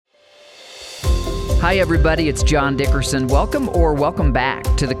Hi, everybody. It's John Dickerson. Welcome back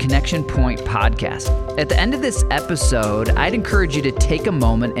to the Connection Point podcast. At the end of this episode, I'd encourage you to take a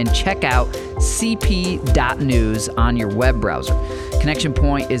moment and check out cp.news on your web browser. Connection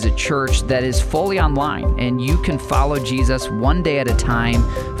Point is a church that is fully online, and you can follow Jesus one day at a time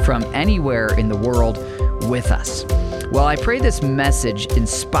from anywhere in the world with us. Well, I pray this message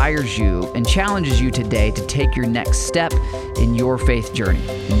inspires you and challenges you today to take your next step in your faith journey.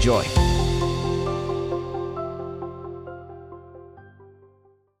 Enjoy.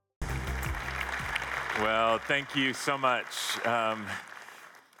 Well, thank you so much. I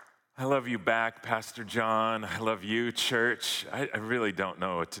love you back, Pastor John. I love you, church. I really don't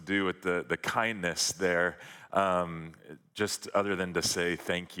know what to do with the kindness there, just other than to say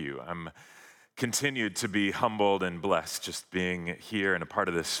thank you. I'm continued to be humbled and blessed just being here and a part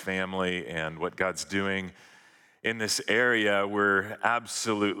of this family and what God's doing in this area. We're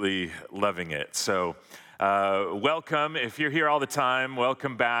absolutely loving it. So welcome. If you're here all the time,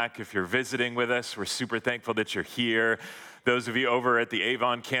 welcome back. If you're visiting with us, we're super thankful that you're here. Those of you over at the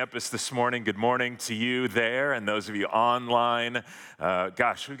Avon campus this morning, good morning to you there. And those of you online,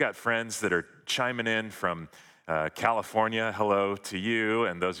 we've got friends that are chiming in from California, hello to you.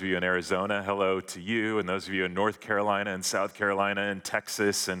 And those of you in Arizona, hello to you. And those of you in North Carolina and South Carolina and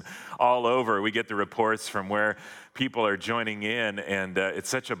Texas and all over, we get the reports from where people are joining in. And it's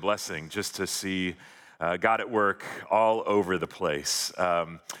such a blessing just to see God at work all over the place.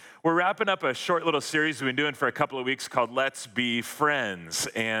 We're wrapping up a short little series we've been doing for a couple of weeks called Let's Be Friends.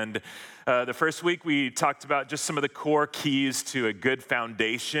 And the first week we talked about just some of the core keys to a good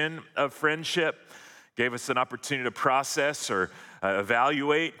foundation of friendship. Gave us an opportunity to process or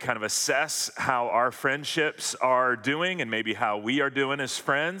evaluate, kind of assess how our friendships are doing and maybe how we are doing as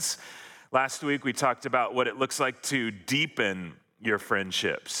friends. Last week we talked about what it looks like to deepen your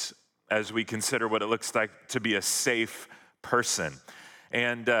friendships as we consider what it looks like to be a safe person.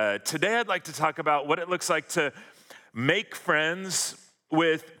 And today I'd like to talk about what it looks like to make friends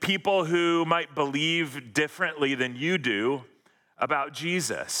with people who might believe differently than you do about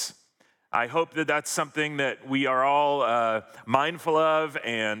Jesus. I hope that that's something that we are all mindful of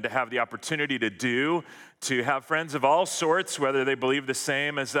and have the opportunity to do, to have friends of all sorts, whether they believe the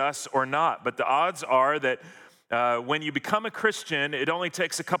same as us or not. But the odds are that when you become a Christian, it only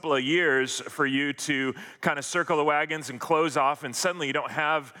takes a couple of years for you to kind of circle the wagons and close off, and suddenly you don't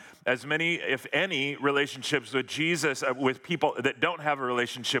have as many, if any, relationships with Jesus, with people that don't have a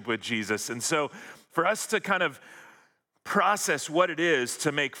relationship with Jesus. And so for us to kind of process what it is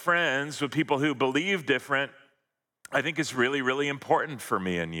to make friends with people who believe different, I think is really, really important for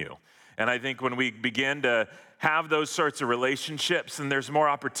me and you. And I think when we begin to have those sorts of relationships, then there's more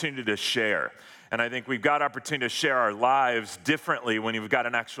opportunity to share. And I think we've got opportunity to share our lives differently when you've got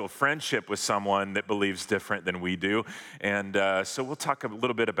an actual friendship with someone that believes different than we do. And so we'll talk a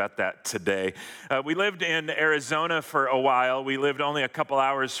little bit about that today. We lived in Arizona for a while. We lived only a couple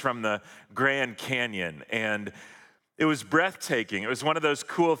hours from the Grand Canyon. And it was breathtaking. It was one of those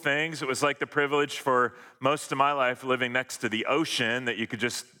cool things. It was like the privilege for most of my life living next to the ocean, that you could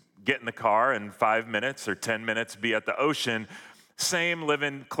just get in the car and 5 minutes or 10 minutes be at the ocean. Same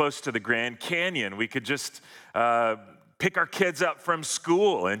living close to the Grand Canyon. We could just pick our kids up from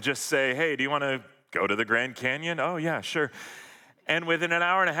school and just say, hey, do you want to go to the Grand Canyon? Oh, yeah, sure. And within an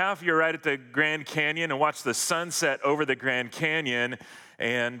hour and a half, you're right at the Grand Canyon and watch the sunset over the Grand Canyon,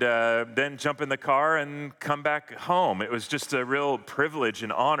 and then jump in the car and come back home. It was just a real privilege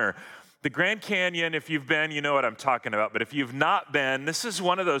and honor. The Grand Canyon, if you've been, you know what I'm talking about. But if you've not been, this is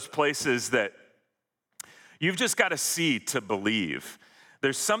one of those places that you've just got to see to believe.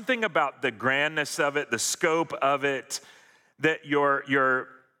 There's something about the grandness of it, the scope of it, that your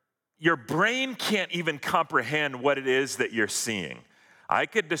brain can't even comprehend what it is that you're seeing. I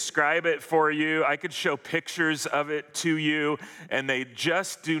could describe it for you. I could show pictures of it to you, and they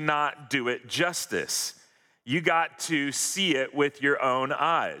just do not do it justice. You got to see it with your own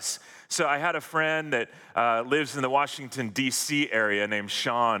eyes. So I had a friend that lives in the Washington, D.C. area named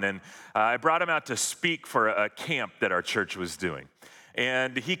Sean, and I brought him out to speak for a camp that our church was doing.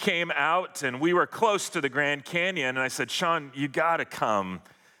 And he came out, and we were close to the Grand Canyon, and I said, Sean, you got to come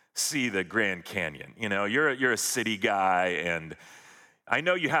see the Grand Canyon. You know, you're a city guy, and I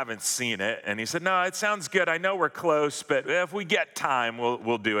know you haven't seen it. And he said, no, it sounds good. I know we're close, but if we get time,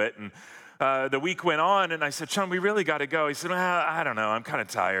 we'll do it. And the week went on, and I said, Sean, we really got to go. He said, well, I don't know. I'm kind of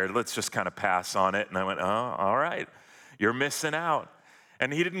tired. Let's just kind of pass on it. And I went, oh, all right. You're missing out.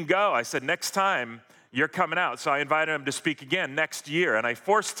 And he didn't go. I said, next time, you're coming out. So I invited him to speak again next year, and I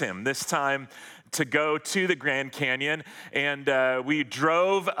forced him this time to go to the Grand Canyon, and we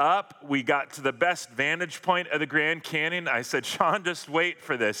drove up. We got to the best vantage point of the Grand Canyon. I said, Sean, just wait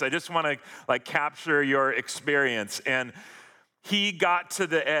for this. I just want to capture your experience. And he got to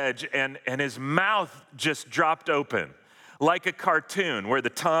the edge, and his mouth just dropped open like a cartoon where the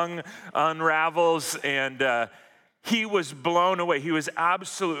tongue unravels, and he was blown away. He was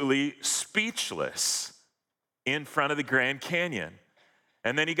absolutely speechless in front of the Grand Canyon.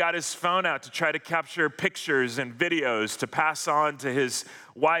 And then he got his phone out to try to capture pictures and videos to pass on to his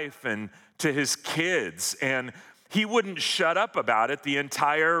wife and to his kids. And he wouldn't shut up about it the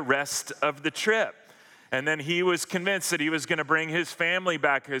entire rest of the trip. And then he was convinced that he was going to bring his family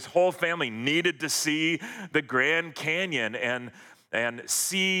back. His whole family needed to see the Grand Canyon and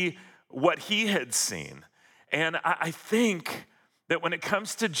see what he had seen. And I think that when it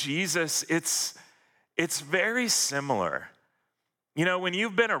comes to Jesus, it's very similar. You know, when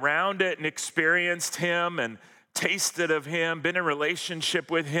you've been around it and experienced him and tasted of him, been in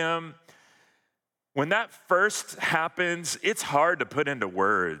relationship with him, when that first happens, it's hard to put into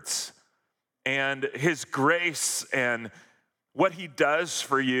words. And his grace and what he does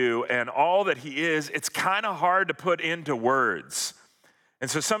for you and all that he is, it's kind of hard to put into words. And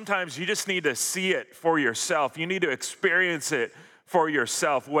so sometimes you just need to see it for yourself. You need to experience it for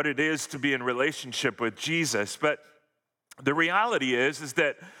yourself, what it is to be in relationship with Jesus. But the reality is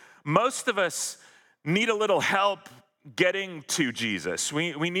that most of us need a little help getting to Jesus.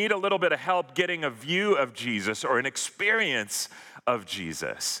 We need a little bit of help getting a view of Jesus or an experience of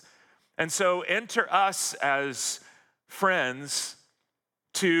Jesus. And so enter us as friends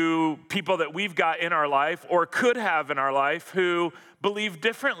to people that we've got in our life or could have in our life who believe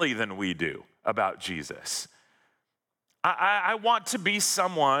differently than we do about Jesus. I want to be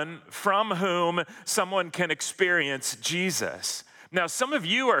someone from whom someone can experience Jesus. Now, some of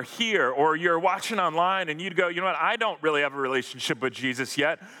you are here or you're watching online and you'd go, you know what, I don't really have a relationship with Jesus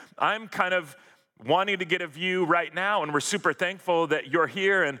yet. I'm kind of wanting to get a view right now, and we're super thankful that you're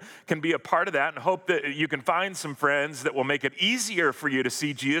here and can be a part of that, and hope that you can find some friends that will make it easier for you to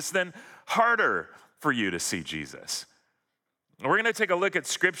see Jesus than harder for you to see Jesus. We're going to take a look at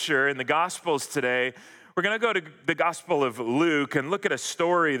Scripture in the Gospels today. We're going to go to the Gospel of Luke and look at a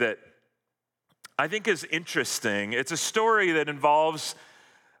story that I think is interesting. It's a story that involves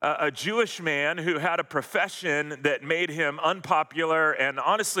a Jewish man who had a profession that made him unpopular and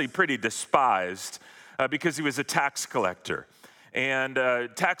honestly pretty despised because he was a tax collector. And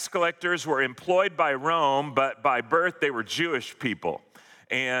tax collectors were employed by Rome, but by birth they were Jewish people.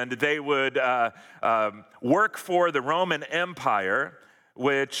 And they would work for the Roman Empire,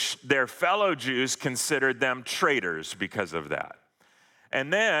 which their fellow Jews considered them traitors because of that.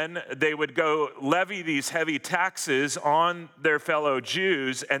 And then they would go levy these heavy taxes on their fellow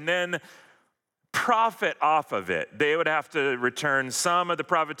Jews and then profit off of it. They would have to return some of the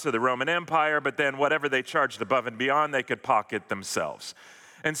profit to the Roman Empire, but then whatever they charged above and beyond, they could pocket themselves.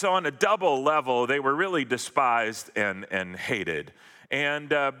 And so on a double level, they were really despised and hated.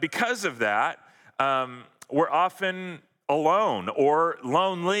 And because of that, we're often alone or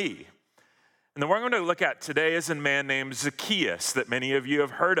lonely. And the one we're going to look at today is a man named Zacchaeus that many of you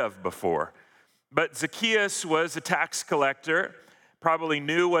have heard of before. But Zacchaeus was a tax collector, probably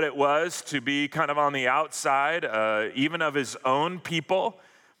knew what it was to be kind of on the outside, even of his own people.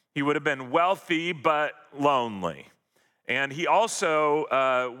 He would have been wealthy but lonely. And he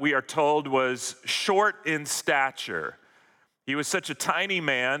also, we are told, was short in stature. He was such a tiny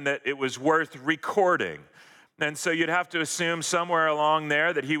man that it was worth recording. And so you'd have to assume somewhere along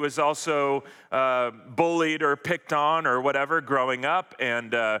there that he was also bullied or picked on or whatever growing up.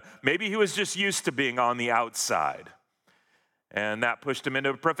 And maybe he was just used to being on the outside. And that pushed him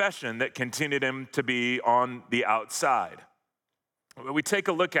into a profession that continued him to be on the outside. We take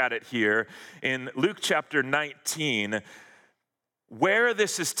a look at it here in Luke chapter 19. Where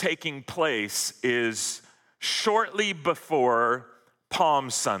this is taking place is shortly before Palm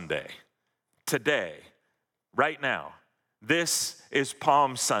Sunday, today. Right now, this is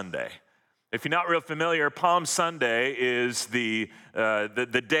Palm Sunday. If you're not real familiar, Palm Sunday is the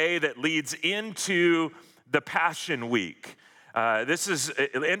day that leads into the Passion Week. This is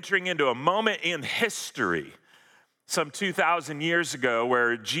entering into a moment in history, some 2,000 years ago,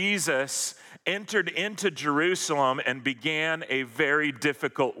 where Jesus entered into Jerusalem and began a very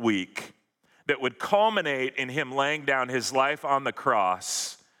difficult week that would culminate in him laying down his life on the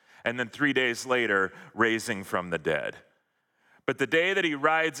cross and then 3 days later, raising from the dead. But the day that he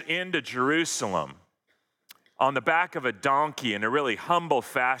rides into Jerusalem on the back of a donkey in a really humble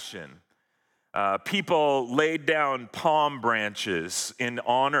fashion, people laid down palm branches in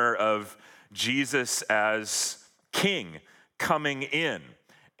honor of Jesus as king coming in.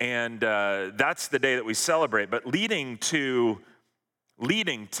 And that's the day that we celebrate. But leading to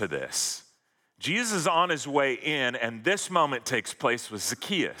this, Jesus is on his way in, and this moment takes place with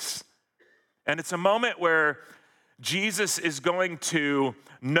Zacchaeus. And it's a moment where Jesus is going to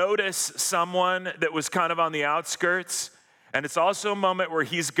notice someone that was kind of on the outskirts, and it's also a moment where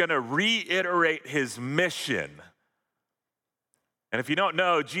he's going to reiterate his mission. And if you don't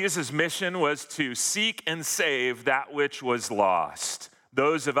know, Jesus' mission was to seek and save that which was lost,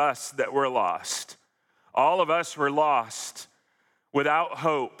 those of us that were lost. All of us were lost without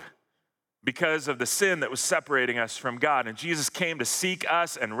hope because of the sin that was separating us from God. And Jesus came to seek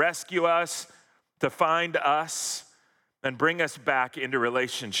us and rescue us, to find us and bring us back into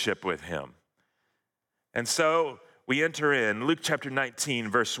relationship with him. And so we enter in Luke chapter 19,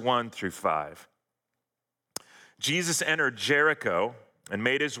 verse 1 through 5. Jesus entered Jericho and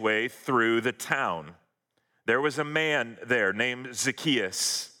made his way through the town. There was a man there named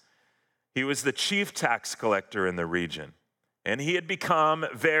Zacchaeus. He was the chief tax collector in the region, and he had become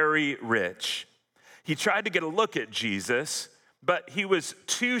very rich. He tried to get a look at Jesus, but he was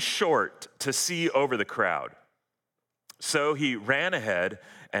too short to see over the crowd. So he ran ahead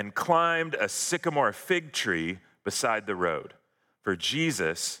and climbed a sycamore fig tree beside the road, for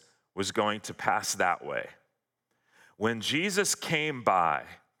Jesus was going to pass that way. When Jesus came by,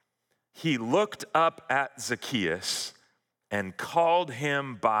 he looked up at Zacchaeus and called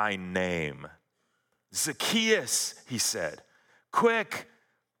him by name. "Zacchaeus," he said, "quick,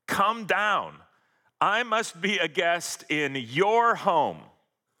 come down. I must be a guest in your home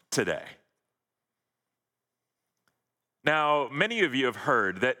today." Now, many of you have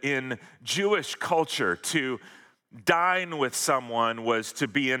heard that in Jewish culture, to dine with someone was to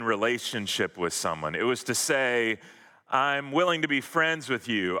be in relationship with someone. It was to say, I'm willing to be friends with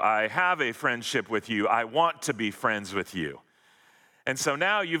you. I have a friendship with you. I want to be friends with you. And so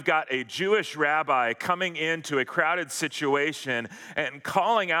now you've got a Jewish rabbi coming into a crowded situation and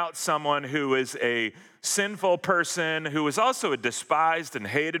calling out someone who is a sinful person, who is also a despised and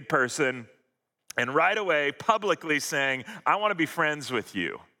hated person, and right away publicly saying, I want to be friends with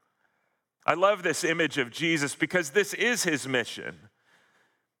you. I love this image of Jesus because this is his mission.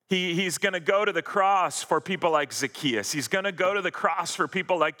 He's going to go to the cross for people like Zacchaeus. He's going to go to the cross for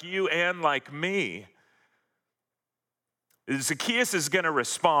people like you and like me. Zacchaeus is going to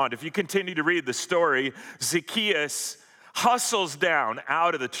respond. If you continue to read the story, Zacchaeus hustles down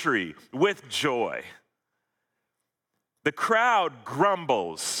out of the tree with joy. The crowd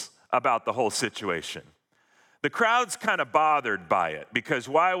grumbles about the whole situation. The crowd's kind of bothered by it because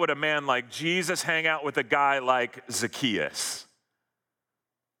why would a man like Jesus hang out with a guy like Zacchaeus?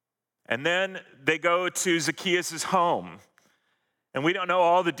 And then they go to Zacchaeus' home. And we don't know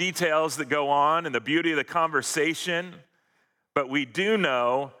all the details that go on and the beauty of the conversation, but we do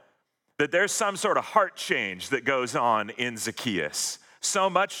know that there's some sort of heart change that goes on in Zacchaeus, so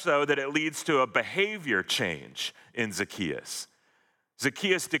much so that it leads to a behavior change in Zacchaeus.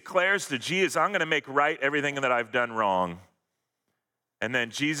 Zacchaeus declares to Jesus, I'm going to make right everything that I've done wrong. And then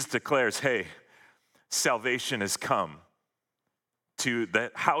Jesus declares, hey, salvation has come to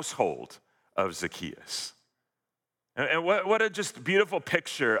the household of Zacchaeus. And what a just beautiful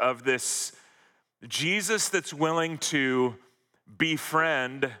picture of this Jesus that's willing to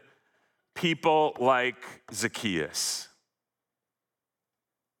befriend people like Zacchaeus.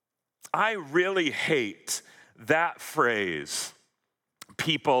 I really hate that phrase,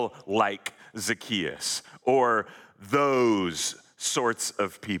 people like Zacchaeus, or those sorts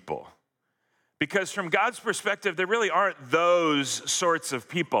of people. Because from God's perspective, there really aren't those sorts of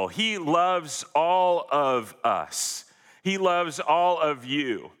people. He loves all of us. He loves all of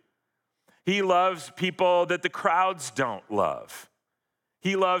you. He loves people that the crowds don't love.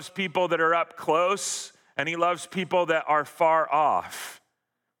 He loves people that are up close, and he loves people that are far off.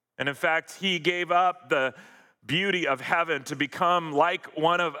 And in fact, he gave up the beauty of heaven to become like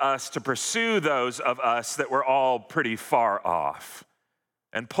one of us, to pursue those of us that were all pretty far off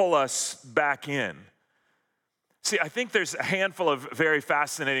and pull us back in. See, I think there's a handful of very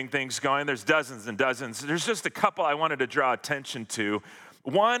fascinating things going. There's dozens and dozens. There's just a couple I wanted to draw attention to.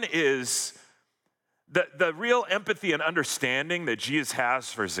 One is the real empathy and understanding that Jesus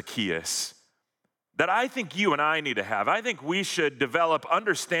has for Zacchaeus that I think you and I need to have. I think we should develop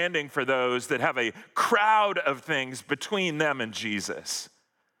understanding for those that have a crowd of things between them and Jesus.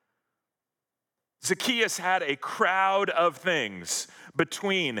 Zacchaeus had a crowd of things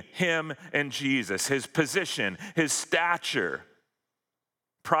between him and Jesus, his position, his stature,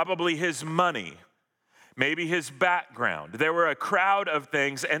 probably his money. maybe his background. There were a crowd of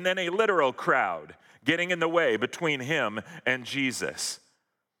things and then a literal crowd getting in the way between him and Jesus.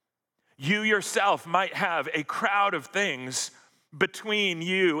 You yourself might have a crowd of things between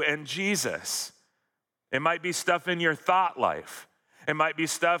you and Jesus. It might be stuff in your thought life. It might be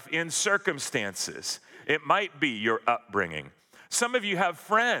stuff in circumstances. It might be your upbringing. Some of you have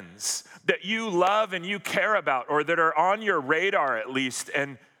friends that you love and you care about, or that are on your radar at least,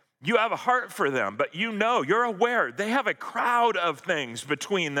 and you have a heart for them, but you know, you're aware they have a crowd of things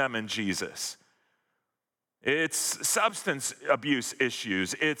between them and Jesus. It's substance abuse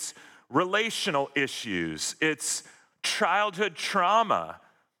issues, it's relational issues, it's childhood trauma,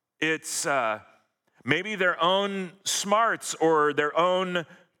 it's maybe their own smarts or their own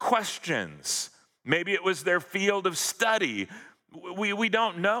questions. Maybe it was their field of study. We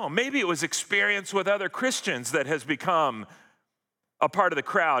don't know. Maybe it was experience with other Christians that has become a part of the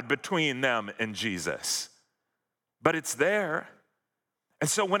crowd between them and Jesus. But it's there. And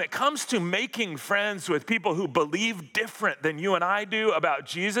so when it comes to making friends with people who believe different than you and I do about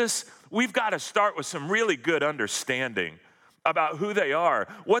Jesus, we've got to start with some really good understanding about who they are.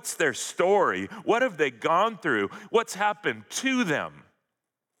 What's their story? What have they gone through? What's happened to them?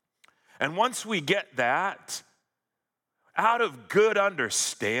 And once we get that, out of good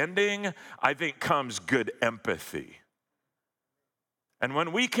understanding, I think comes good empathy. And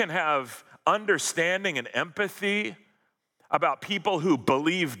when we can have understanding and empathy about people who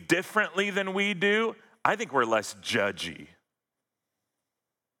believe differently than we do, I think we're less judgy.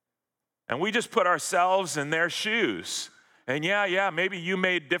 And we just put ourselves in their shoes. And yeah, maybe you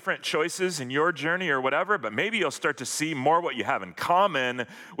made different choices in your journey or whatever, but maybe you'll start to see more what you have in common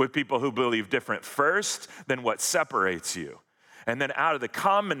with people who believe different first than what separates you. And then out of the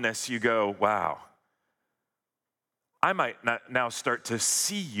commonness, you go, wow, I might now start to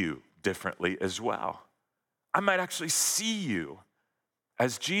see you differently as well. I might actually see you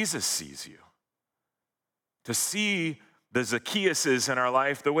as Jesus sees you. To see the Zacchaeuses in our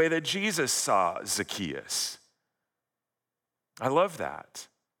life the way that Jesus saw Zacchaeus. I love that.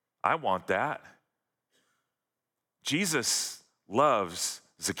 I want that. Jesus loves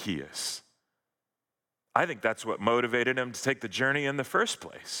Zacchaeus. I think that's what motivated him to take the journey in the first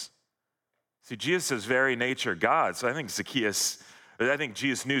place. See, Jesus is very nature God, so I think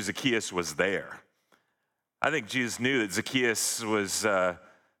Jesus knew Zacchaeus was there. I think Jesus knew that Zacchaeus was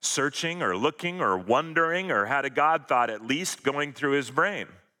searching or looking or wondering or had a God thought at least going through his brain.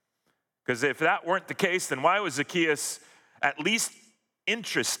 Because if that weren't the case, then why was Zacchaeus at least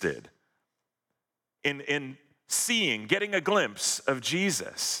interested in seeing, getting a glimpse of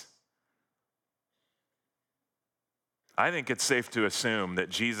Jesus? I think it's safe to assume that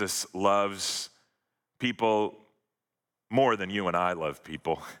Jesus loves people more than you and I love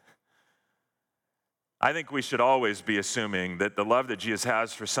people. I think we should always be assuming that the love that Jesus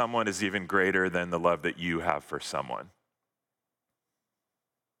has for someone is even greater than the love that you have for someone.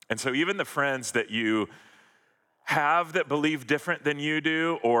 And so even the friends that you have that believe different than you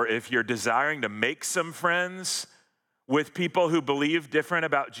do, or if you're desiring to make some friends with people who believe different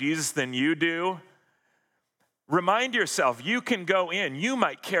about Jesus than you do, remind yourself, you can go in, you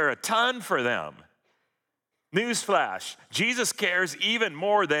might care a ton for them. Newsflash, Jesus cares even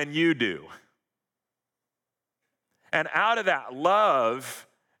more than you do. And out of that love,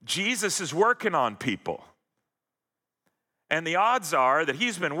 Jesus is working on people. And the odds are that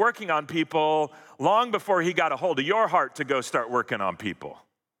he's been working on people long before he got a hold of your heart to go start working on people.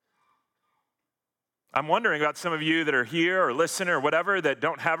 I'm wondering about some of you that are here or listen or whatever that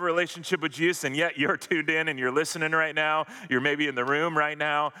don't have a relationship with Jesus, and yet you're tuned in and you're listening right now. You're maybe in the room right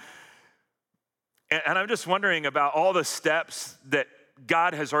now. And I'm just wondering about all the steps that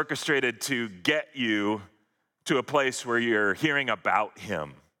God has orchestrated to get you to a place where you're hearing about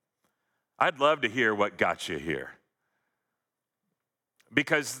him. I'd love to hear what got you here.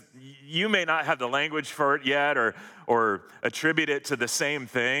 Because you may not have the language for it yet or attribute it to the same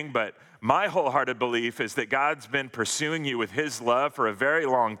thing, but my wholehearted belief is that God's been pursuing you with his love for a very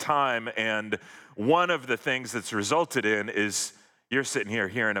long time, and one of the things that's resulted in is you're sitting here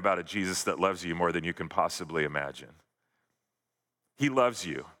hearing about a Jesus that loves you more than you can possibly imagine. He loves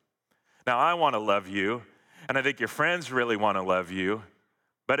you. Now, I want to love you, and I think your friends really want to love you,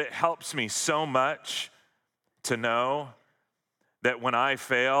 but it helps me so much to know that when I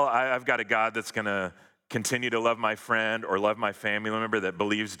fail, I've got a God that's going to continue to love my friend or love my family member that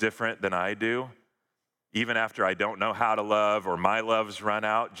believes different than I do. Even after I don't know how to love or my love's run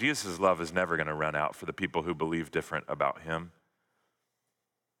out, Jesus' love is never going to run out for the people who believe different about him.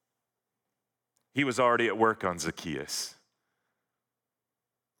 He was already at work on Zacchaeus.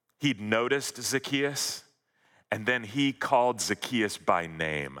 He'd noticed Zacchaeus, and then he called Zacchaeus by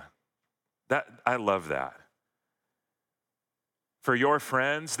name. I love that. For your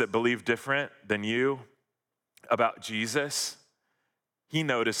friends that believe different than you about Jesus, he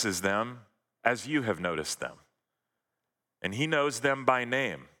notices them as you have noticed them. And he knows them by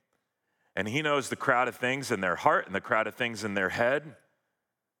name. And he knows the crowd of things in their heart and the crowd of things in their head.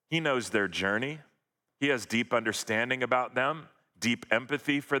 He knows their journey. He has deep understanding about them, deep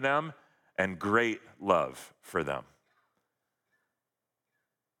empathy for them, and great love for them.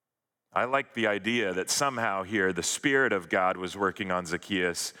 I like the idea that somehow here the Spirit of God was working on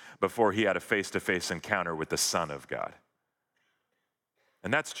Zacchaeus before he had a face-to-face encounter with the Son of God.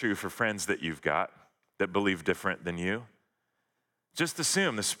 And that's true for friends that you've got that believe different than you. Just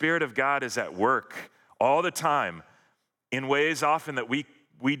assume the Spirit of God is at work all the time in ways often that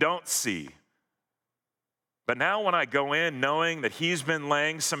we don't see. But now when I go in knowing that he's been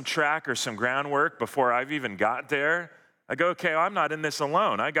laying some track or some groundwork before I've even got there, I go, okay, I'm not in this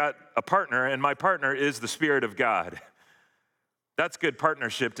alone. I got a partner, and my partner is the Spirit of God. That's good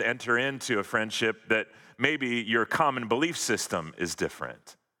partnership to enter into a friendship that maybe your common belief system is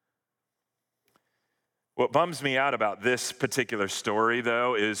different. What bums me out about this particular story,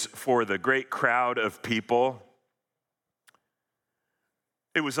 though, is for the great crowd of people,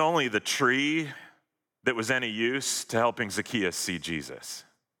 it was only the tree that was any use to helping Zacchaeus see Jesus.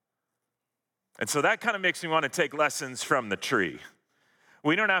 And so that kind of makes me want to take lessons from the tree.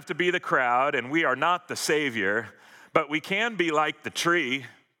 We don't have to be the crowd, and we are not the Savior, but we can be like the tree.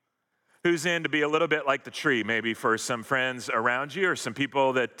 Who's in to be a little bit like the tree, maybe for some friends around you or some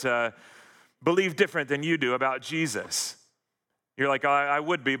people that believe different than you do about Jesus? You're like, I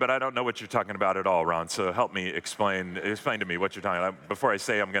would be, but I don't know what you're talking about at all, Ron. So help me explain to me what you're talking about. Before I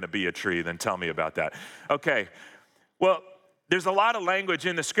say I'm going to be a tree, then tell me about that. Okay, well, there's a lot of language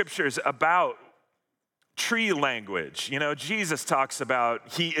in the scriptures about tree language. You know, Jesus talks about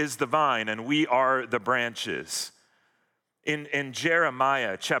he is the vine and we are the branches. In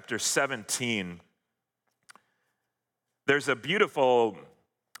Jeremiah chapter 17, there's a beautiful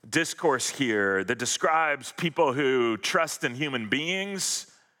discourse here that describes people who trust in human beings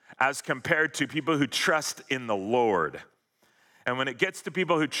as compared to people who trust in the Lord. And when it gets to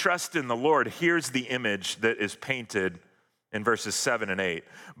people who trust in the Lord, here's the image that is painted in verses 7 and 8.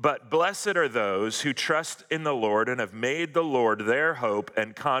 But blessed are those who trust in the Lord and have made the Lord their hope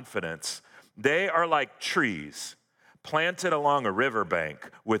and confidence. They are like trees planted along a riverbank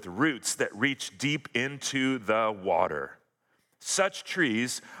with roots that reach deep into the water. Such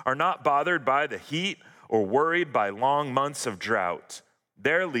trees are not bothered by the heat or worried by long months of drought.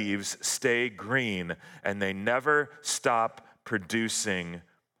 Their leaves stay green and they never stop producing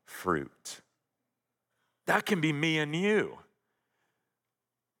fruit. That can be me and you.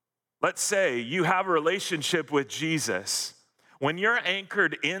 Let's say you have a relationship with Jesus. When you're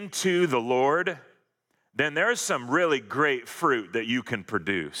anchored into the Lord, then there's some really great fruit that you can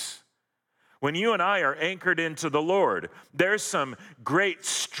produce. When you and I are anchored into the Lord, there's some great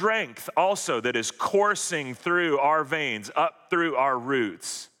strength also that is coursing through our veins, up through our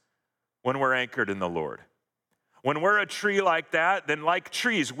roots when we're anchored in the Lord. When we're a tree like that, then like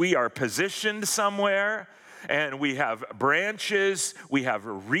trees, we are positioned somewhere and we have branches, we have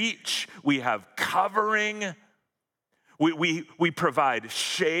reach, we have covering. We provide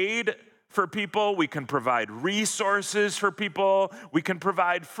shade for people, we can provide resources for people, we can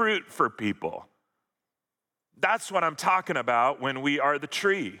provide fruit for people. That's what I'm talking about when we are the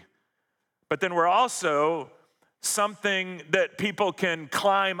tree. But then we're also something that people can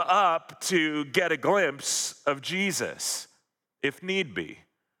climb up to get a glimpse of Jesus, if need be.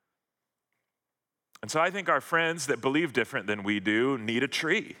 And so I think our friends that believe different than we do need a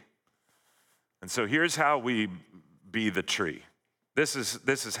tree. And so here's how we be the tree. This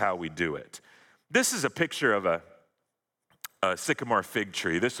is how we do it. This is a picture of a sycamore fig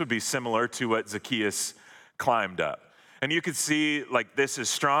tree. This would be similar to what Zacchaeus climbed up. And you can see, like, this is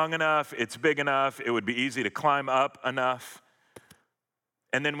strong enough, it's big enough, it would be easy to climb up enough.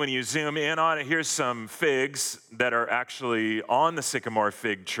 And then when you zoom in on it, here's some figs that are actually on the sycamore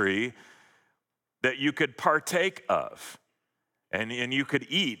fig tree that you could partake of, and you could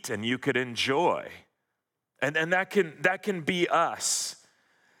eat, and you could enjoy. And that can be us.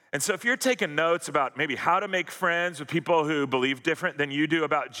 And so if you're taking notes about maybe how to make friends with people who believe different than you do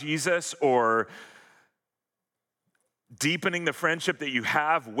about Jesus, or deepening the friendship that you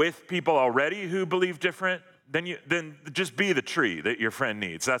have with people already who believe different, then just be the tree that your friend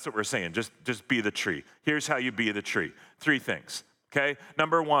needs. That's what we're saying. Just be the tree. Here's how you be the tree. 3 things, okay?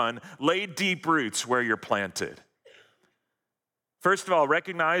 Number 1, lay deep roots where you're planted. First of all,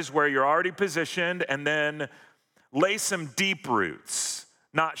 recognize where you're already positioned, and then lay some deep roots,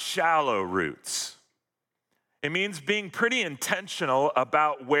 not shallow roots. It means being pretty intentional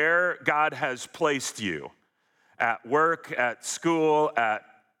about where God has placed you, at work, at school, at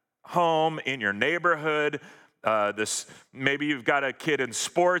home, in your neighborhood. Maybe you've got a kid in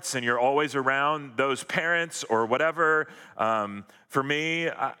sports and you're always around those parents or whatever. For me,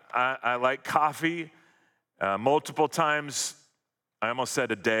 I like coffee. Multiple times, I almost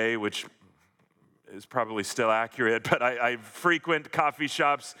said a day, which is probably still accurate, but I frequent coffee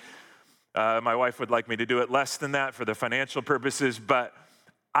shops. My wife would like me to do it less than that for the financial purposes, but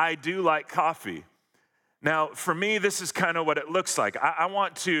I do like coffee. Now, for me, this is kind of what it looks like. I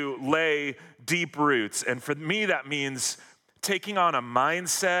want to lay deep roots, and for me, that means taking on a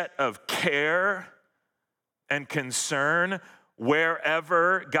mindset of care and concern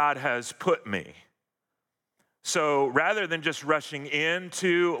wherever God has put me. So rather than just rushing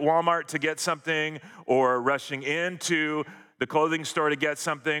into Walmart to get something, or rushing into the clothing store to get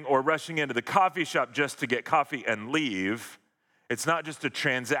something, or rushing into the coffee shop just to get coffee and leave, it's not just a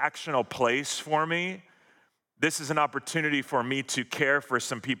transactional place for me. This is an opportunity for me to care for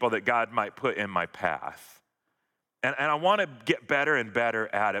some people that God might put in my path. And I want to get better and better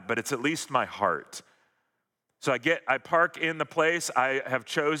at it, but it's at least my heart. So I park in the place. I have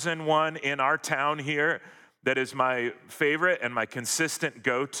chosen one in our town here that is my favorite and my consistent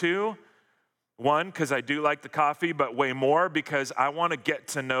go-to. One, because I do like the coffee, but way more because I want to get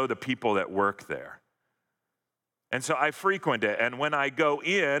to know the people that work there. And so I frequent it. And when I go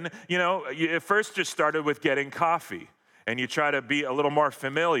in, it first just started with getting coffee. And you try to be a little more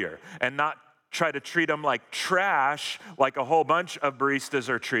familiar and not try to treat them like trash, like a whole bunch of baristas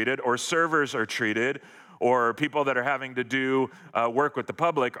are treated, or servers are treated, or people that are having to do work with the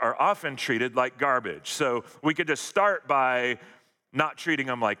public are often treated like garbage. So we could just start by not treating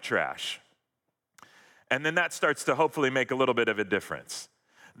them like trash. And then that starts to hopefully make a little bit of a difference.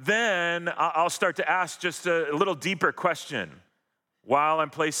 Then I'll start to ask just a little deeper question while I'm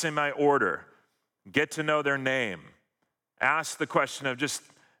placing my order. Get to know their name. Ask the question of just,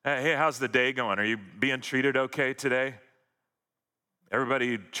 hey, how's the day going? Are you being treated okay today?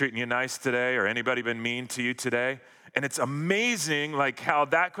 Everybody treating you nice today? Or anybody been mean to you today? And it's amazing like how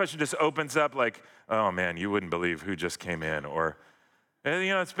that question just opens up like, oh man, you wouldn't believe who just came in. Or,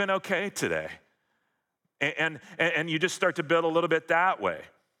 it's been okay today. And you just start to build a little bit that way.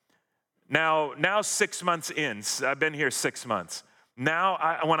 Now 6 months in, I've been here 6 months.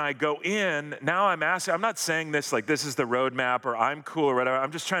 Now, when I go in, now I'm asking, I'm not saying this like this is the roadmap or I'm cool or whatever.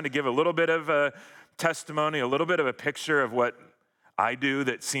 I'm just trying to give a little bit of a testimony, a little bit of a picture of what I do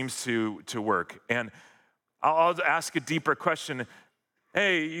that seems to work. And I'll ask a deeper question.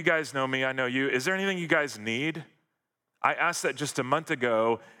 Hey, you guys know me, I know you. Is there anything you guys need? I asked that just a month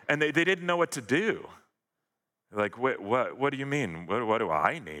ago, and they didn't know what to do. Like, what do you mean? What do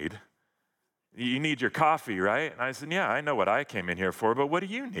I need? You need your coffee, right? And I said, yeah, I know what I came in here for, but what do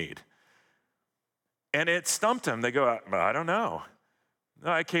you need? And it stumped them. They go, I don't know.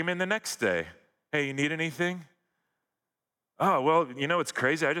 No, I came in the next day. Hey, you need anything? Oh, well, it's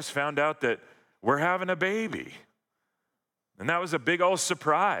crazy. I just found out that we're having a baby. And that was a big old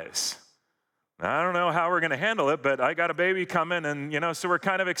surprise. I don't know how we're going to handle it, but I got a baby coming, and, so we're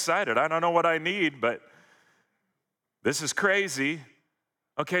kind of excited. I don't know what I need, but this is crazy.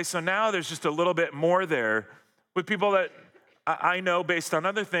 Okay, so now there's just a little bit more there with people that I know based on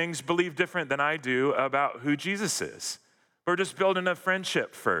other things believe different than I do about who Jesus is. We're just building a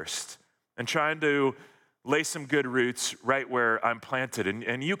friendship first and trying to lay some good roots right where I'm planted,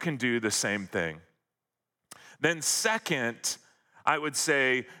 and you can do the same thing. Then second, I would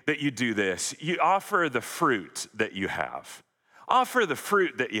say that you do this. You offer the fruit that you have. Offer the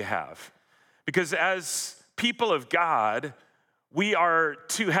fruit that you have. Because as people of God, we are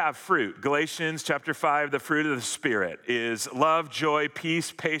to have fruit. Galatians chapter 5, the fruit of the Spirit is love, joy,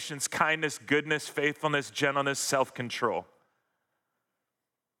 peace, patience, kindness, goodness, faithfulness, gentleness, self-control.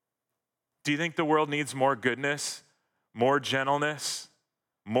 Do you think the world needs more goodness, more gentleness,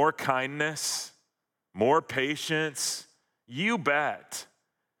 more kindness, more patience? You bet.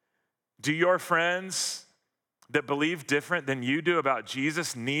 Do your friends that believe different than you do about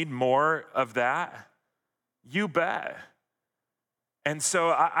Jesus need more of that? You bet. And so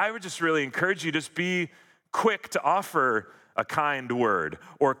I would just really encourage you, just be quick to offer a kind word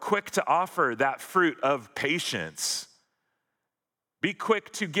or quick to offer that fruit of patience. Be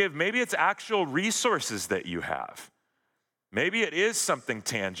quick to give. Maybe it's actual resources that you have. Maybe it is something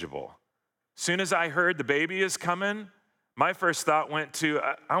tangible. As soon as I heard the baby is coming, my first thought went to,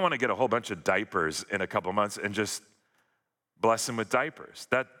 I want to get a whole bunch of diapers in a couple months and just bless them with diapers.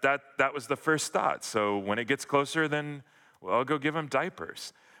 That was the first thought. So when it gets closer, then I'll go give them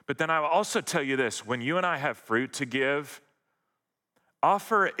diapers. But then I will also tell you this, when you and I have fruit to give,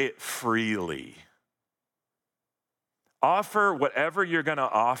 offer it freely. Offer whatever you're gonna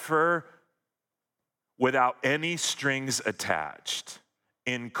offer without any strings attached,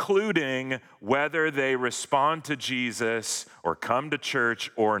 including whether they respond to Jesus or come to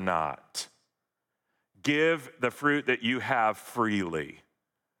church or not. Give the fruit that you have freely,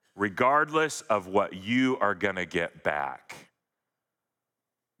 regardless of what you are gonna get back.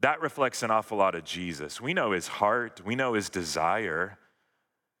 That reflects an awful lot of Jesus. We know his heart, we know his desire,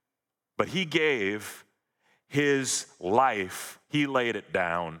 but he gave his life, he laid it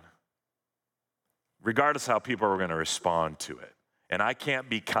down, regardless how people are gonna respond to it. And I can't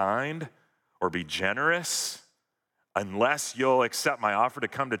be kind or be generous unless you'll accept my offer to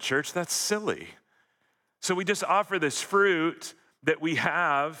come to church. That's silly. So we just offer this fruit that we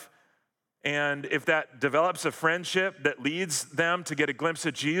have, and if that develops a friendship that leads them to get a glimpse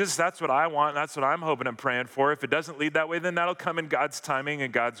of Jesus, that's what I want, that's what I'm hoping and praying for. If it doesn't lead that way, then that'll come in God's timing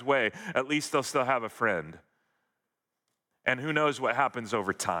and God's way. At least they'll still have a friend. And who knows what happens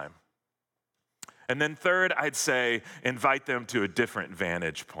over time. And then third, I'd say invite them to a different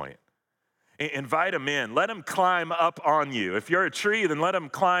vantage point. Invite them in. Let them climb up on you. If you're a tree, then let them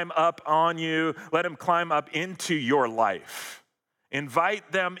climb up on you. Let them climb up into your life.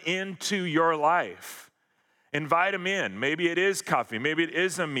 Invite them into your life. Invite them in. Maybe it is coffee. Maybe it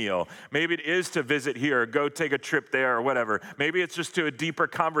is a meal. Maybe it is to visit here or go take a trip there or whatever. Maybe it's just to a deeper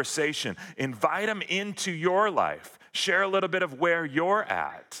conversation. Invite them into your life. Share a little bit of where you're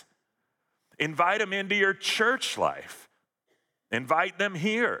at. Invite them into your church life. Invite them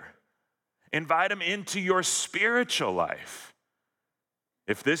here. Invite them into your spiritual life.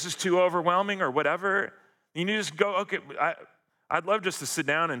 If this is too overwhelming or whatever, you need to just go, okay, I'd love just to sit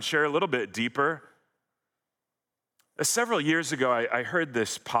down and share a little bit deeper. Several years ago, I heard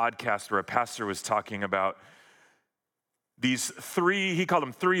this podcast where a pastor was talking about these he called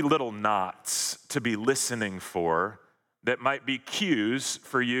them 3 little knots to be listening for that might be cues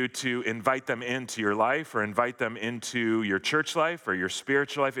for you to invite them into your life or invite them into your church life or your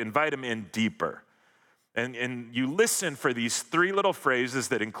spiritual life. Invite them in deeper. And you listen for these 3 little phrases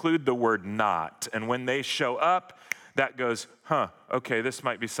that include the word not. And when they show up, that goes, okay, this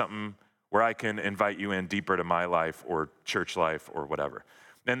might be something where I can invite you in deeper to my life or church life or whatever.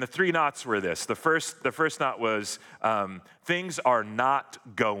 And the 3 knots were this. The first knot was, things are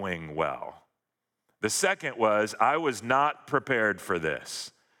not going well. The second was, I was not prepared for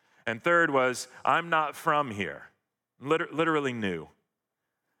this. And third was, I'm not from here. Literally new.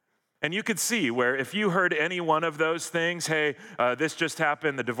 And you could see where if you heard any one of those things, hey, this just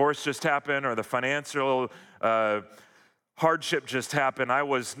happened, the divorce just happened, or the financial hardship just happened, I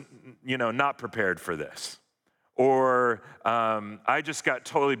was, not prepared for this. Or I just got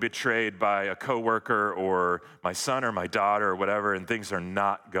totally betrayed by a coworker or my son or my daughter or whatever, and things are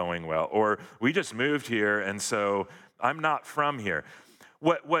not going well. Or we just moved here, and so I'm not from here.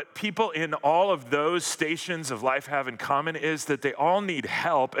 What people in all of those stations of life have in common is that they all need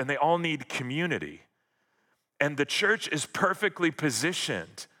help and they all need community. And the church is perfectly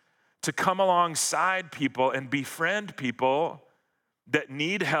positioned to come alongside people and befriend people that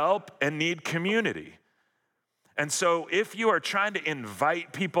need help and need community. And so if you are trying to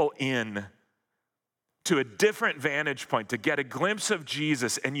invite people in to a different vantage point, to get a glimpse of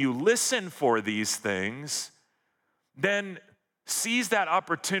Jesus, and you listen for these things, then seize that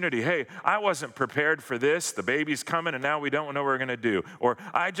opportunity. Hey, I wasn't prepared for this. The baby's coming and now we don't know what we're going to do. Or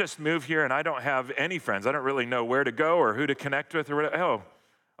I just moved here and I don't have any friends. I don't really know where to go or who to connect with or whatever. Oh,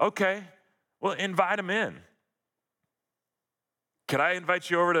 okay. Well, invite them in. Could I invite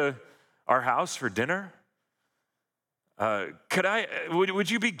you over to our house for dinner?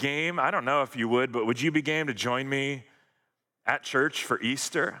 Would you be game? I don't know if you would, but would you be game to join me at church for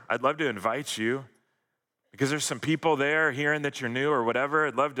Easter? I'd love to invite you because there's some people there hearing that you're new or whatever.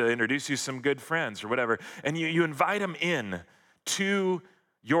 I'd love to introduce you some good friends or whatever. And you invite them in to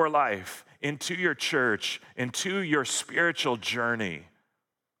your life, into your church, into your spiritual journey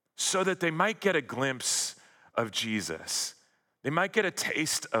so that they might get a glimpse of Jesus. They might get a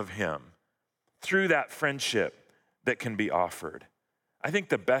taste of him through that friendship that can be offered. I think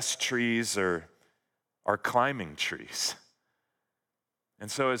the best trees are climbing trees. And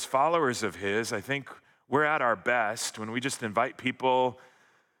so as followers of his, I think we're at our best when we just invite people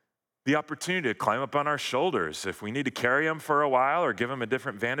the opportunity to climb up on our shoulders. If we need to carry them for a while or give them a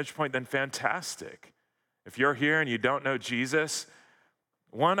different vantage point, then fantastic. If you're here and you don't know Jesus,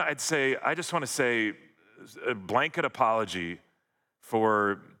 one, I just want to say, a blanket apology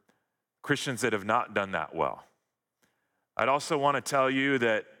for Christians that have not done that well. I'd also want to tell you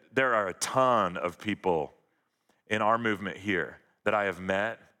that there are a ton of people in our movement here that I have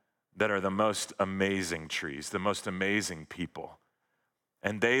met that are the most amazing trees, the most amazing people.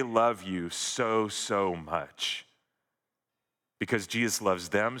 And they love you so, so much because Jesus loves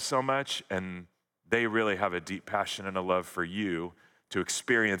them so much, and they really have a deep passion and a love for you to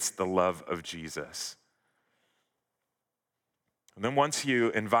experience the love of Jesus. And then once you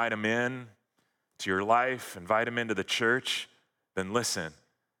invite them in to your life, invite them into the church, then listen,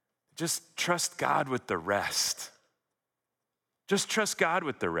 just trust God with the rest. Just trust God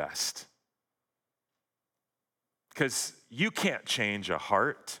with the rest. Because you can't change a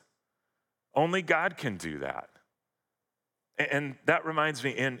heart. Only God can do that. And that reminds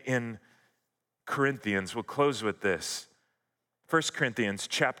me in Corinthians, we'll close with this. 1 Corinthians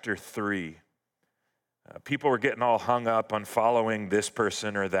chapter 3. People were getting all hung up on following this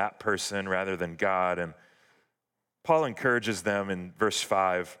person or that person rather than God. And Paul encourages them in verse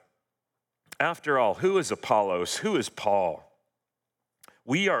 5. After all, who is Apollos? Who is Paul?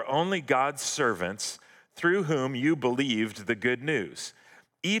 We are only God's servants through whom you believed the good news.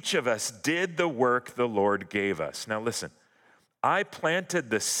 Each of us did the work the Lord gave us. Now listen, I planted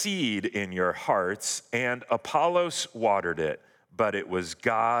the seed in your hearts and Apollos watered it, but it was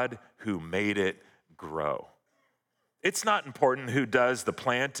God who made it grow. It's not important who does the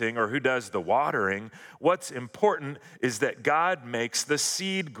planting or who does the watering. What's important is that God makes the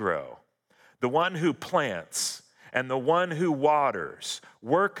seed grow. The one who plants and the one who waters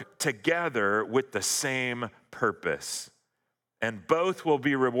work together with the same purpose, and both will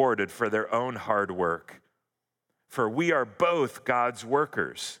be rewarded for their own hard work. For we are both God's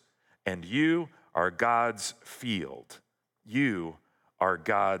workers, and you are God's field. You are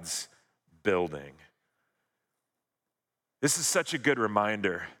God's building. This is such a good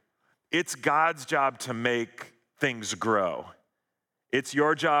reminder. It's God's job to make things grow. It's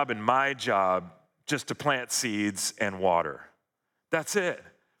your job and my job just to plant seeds and water. That's it.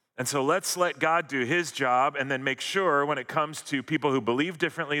 And so let's let God do his job and then make sure when it comes to people who believe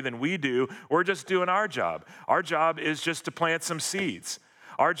differently than we do, we're just doing our job. Our job is just to plant some seeds.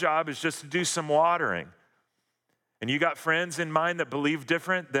 Our job is just to do some watering. And you got friends in mind that believe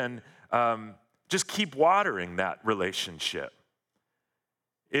different, then just keep watering that relationship.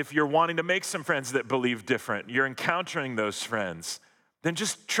 If you're wanting to make some friends that believe different, you're encountering those friends, then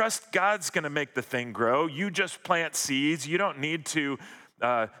just trust God's going to make the thing grow. You just plant seeds. You don't need to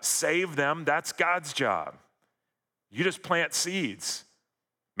save them. That's God's job. You just plant seeds.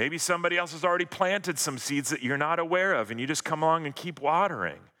 Maybe somebody else has already planted some seeds that you're not aware of, and you just come along and keep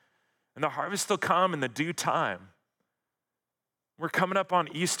watering. And the harvest will come in the due time. We're coming up on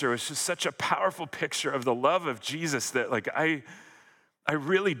Easter. It's just such a powerful picture of the love of Jesus that I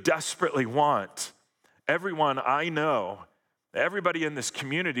really desperately want everyone I know, everybody in this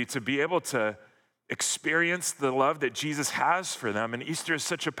community to be able to experience the love that Jesus has for them. And Easter is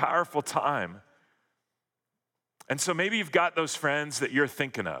such a powerful time. And so maybe you've got those friends that you're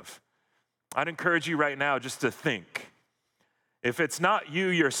thinking of. I'd encourage you right now just to think. If it's not you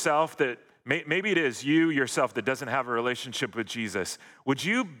yourself that maybe it is you yourself that doesn't have a relationship with Jesus, would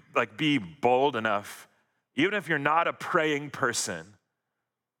you be bold enough, even if you're not a praying person,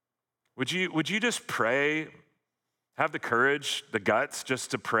 would you just pray, have the courage, the guts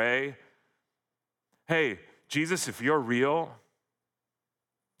just to pray? Hey, Jesus, if you're real,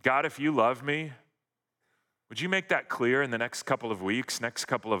 God, if you love me, would you make that clear in the next couple of weeks, next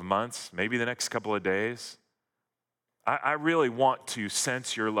couple of months, maybe the next couple of days? I really want to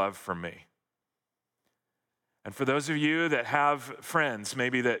sense your love for me. And for those of you that have friends,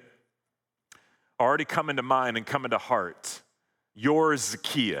 maybe that already come into mind and come into heart, you're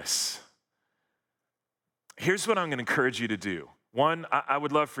Zacchaeus. Here's what I'm going to encourage you to do. One, I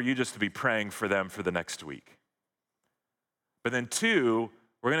would love for you just to be praying for them for the next week. But then two,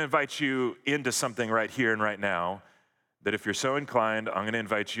 we're going to invite you into something right here and right now that if you're so inclined, I'm going to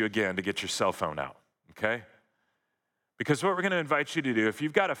invite you again to get your cell phone out, okay? Because what we're going to invite you to do, if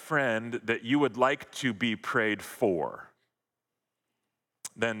you've got a friend that you would like to be prayed for,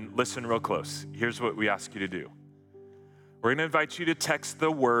 then listen real close. Here's what we ask you to do. We're going to invite you to text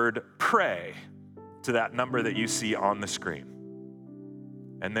the word pray to that number that you see on the screen.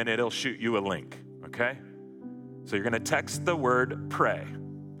 And then it'll shoot you a link, okay? So you're going to text the word pray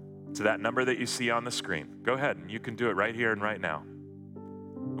to that number that you see on the screen. Go ahead, and you can do it right here and right now.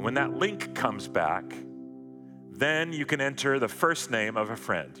 And when that link comes back, then you can enter the first name of a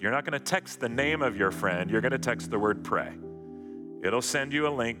friend. You're not going to text the name of your friend. You're going to text the word pray. It'll send you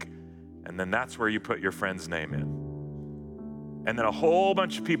a link. And then that's where you put your friend's name in. And then a whole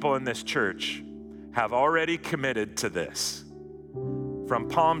bunch of people in this church have already committed to this. From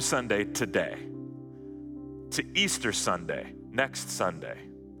Palm Sunday today to Easter Sunday, next Sunday,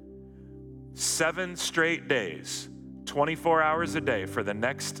 7 straight days, 24 hours a day for the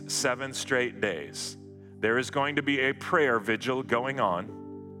next 7 straight days, there is going to be a prayer vigil going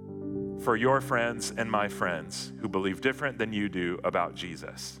on for your friends and my friends who believe different than you do about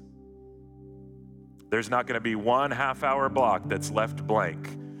Jesus. There's not going to be one half-hour block that's left blank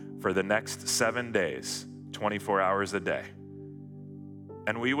for the next 7 days, 24 hours a day.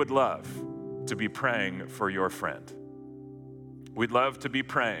 And we would love to be praying for your friend. We'd love to be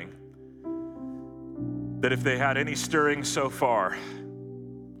praying that if they had any stirring so far,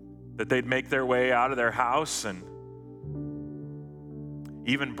 that they'd make their way out of their house and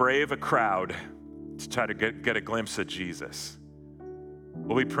even brave a crowd to try to get a glimpse of Jesus.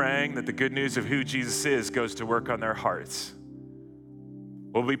 We'll be praying that the good news of who Jesus is goes to work on their hearts.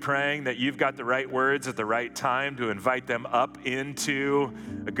 We'll be praying that you've got the right words at the right time to invite them up into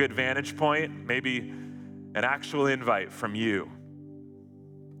a good vantage point, maybe an actual invite from you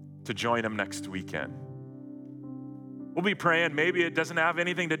to join them next weekend. We'll be praying maybe it doesn't have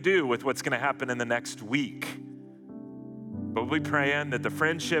anything to do with what's going to happen in the next week, but we'll be praying that the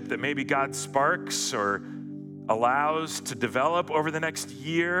friendship that maybe God sparks or allows to develop over the next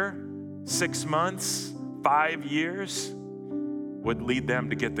year, 6 months, 5 years, would lead them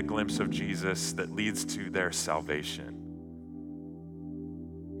to get the glimpse of Jesus that leads to their salvation.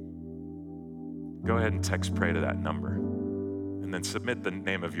 Go ahead and text pray to that number and then submit the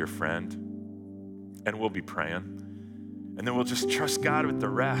name of your friend and we'll be praying. And then we'll just trust God with the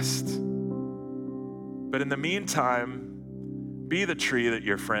rest. But in the meantime, be the tree that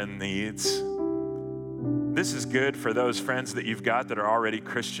your friend needs. This is good for those friends that you've got that are already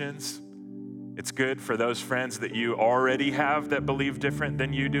Christians. It's good for those friends that you already have that believe different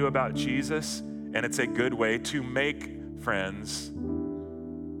than you do about Jesus. And it's a good way to make friends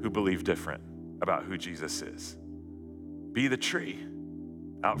who believe different about who Jesus is. Be the tree.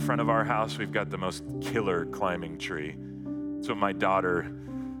 Out front of our house, we've got the most killer climbing tree. It's what my daughter,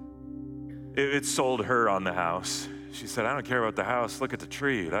 it sold her on the house. She said, I don't care about the house. Look at the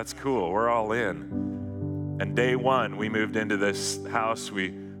tree. That's cool. We're all in. And day one, we moved into this house.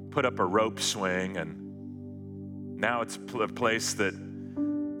 We put up a rope swing, and now it's a place that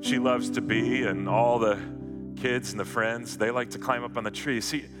she loves to be, and all the kids and the friends, they like to climb up on the tree.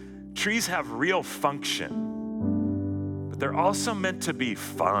 See, trees have real function, but they're also meant to be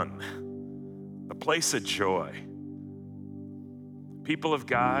fun, a place of joy. People of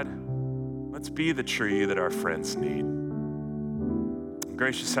God, let's be the tree that our friends need.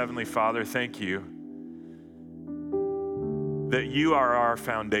 Gracious Heavenly Father, thank you that you are our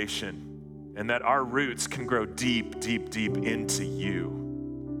foundation and that our roots can grow deep, deep, deep into you.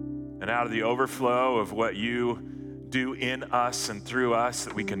 And out of the overflow of what you do in us and through us,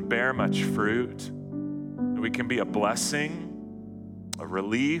 that we can bear much fruit, that we can be a blessing, a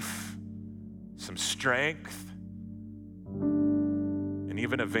relief, some strength, and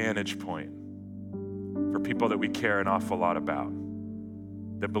even a vantage point for people that we care an awful lot about,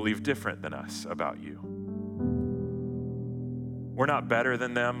 that believe different than us about you. We're not better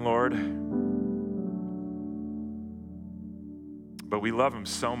than them, Lord, but we love them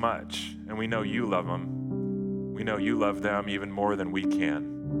so much, and we know you love them. We know you love them even more than we can.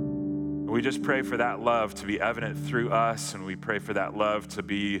 And we just pray for that love to be evident through us, and we pray for that love to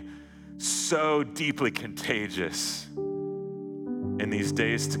be so deeply contagious in these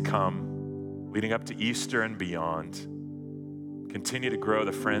days to come, leading up to Easter and beyond. Continue to grow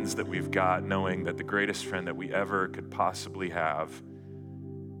the friends that we've got, knowing that the greatest friend that we ever could possibly have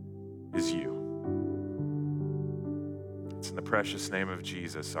is you. It's in the precious name of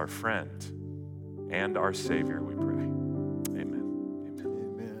Jesus, our friend and our Savior, we pray. Amen.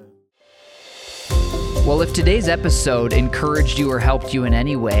 Amen. Well, if today's episode encouraged you or helped you in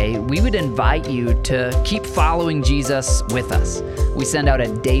any way, we would invite you to keep following Jesus with us. We send out a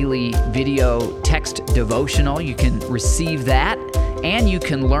daily video text devotional. You can receive that, and you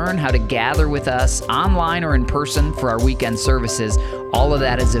can learn how to gather with us online or in person for our weekend services. All of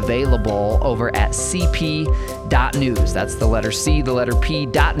that is available over at cp.news. That's the letter C, the letter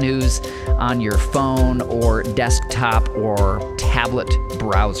P.news on your phone or desktop or tablet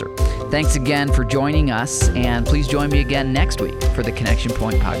browser. Thanks again for joining us, and please join me again next week for the Connection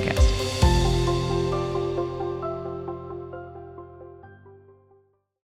Point Podcast.